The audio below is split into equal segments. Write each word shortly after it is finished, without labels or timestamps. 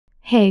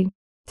Hey,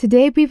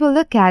 today we will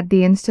look at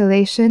the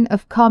installation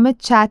of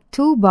CometChat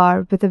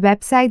toolbar with a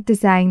website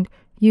designed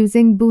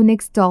using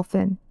Boonex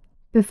Dolphin.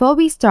 Before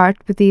we start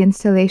with the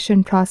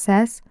installation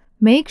process,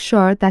 make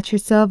sure that your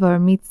server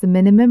meets the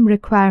minimum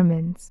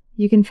requirements.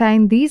 You can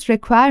find these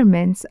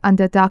requirements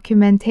under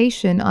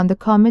documentation on the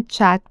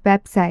CometChat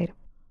website.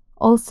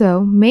 Also,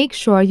 make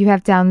sure you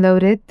have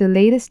downloaded the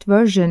latest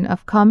version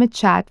of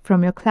CometChat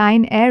from your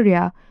client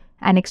area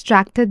and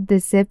extracted the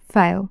zip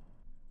file.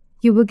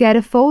 You will get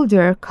a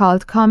folder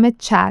called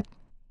CometChat.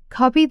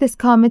 Copy this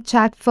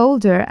CometChat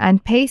folder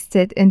and paste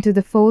it into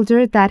the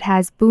folder that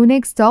has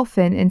Boonex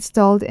Dolphin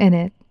installed in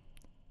it.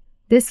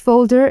 This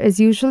folder is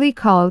usually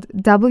called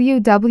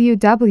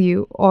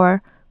www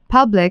or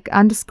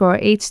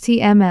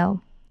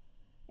public_html.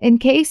 In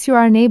case you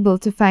are unable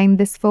to find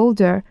this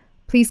folder,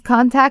 please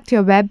contact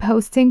your web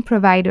hosting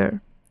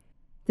provider.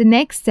 The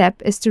next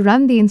step is to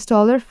run the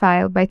installer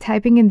file by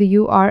typing in the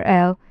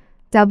URL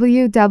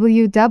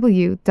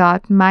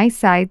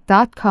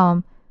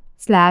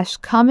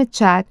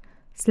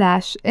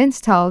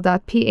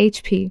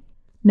www.mysite.com/cometchat/install.php.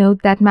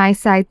 Note that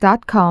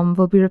mysite.com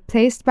will be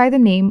replaced by the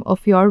name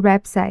of your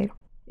website.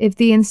 If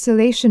the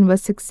installation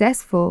was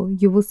successful,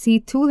 you will see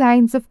 2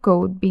 lines of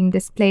code being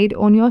displayed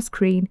on your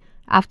screen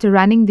after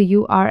running the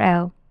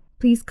URL.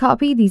 Please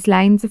copy these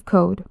lines of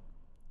code.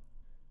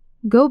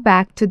 Go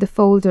back to the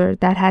folder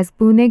that has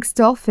Boonex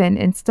Dolphin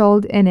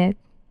installed in it.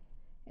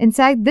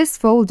 Inside this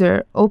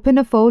folder, open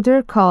a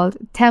folder called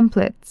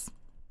Templates.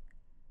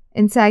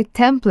 Inside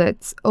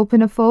Templates,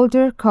 open a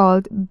folder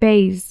called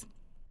Base.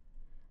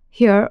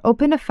 Here,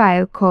 open a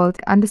file called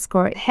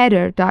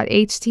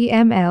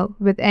 _header.html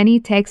with any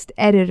text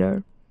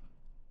editor.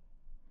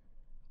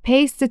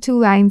 Paste the 2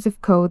 lines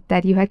of code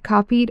that you had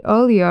copied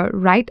earlier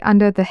right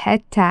under the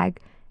head tag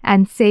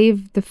and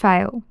save the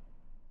file.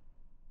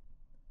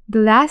 The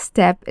last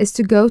step is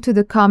to go to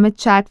the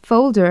CometChat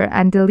folder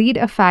and delete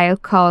a file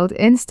called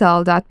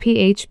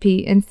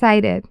install.php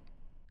inside it.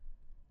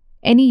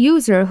 Any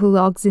user who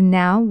logs in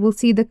now will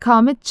see the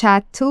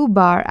CometChat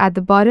toolbar at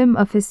the bottom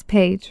of his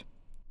page.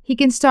 He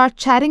can start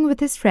chatting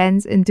with his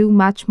friends and do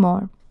much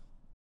more.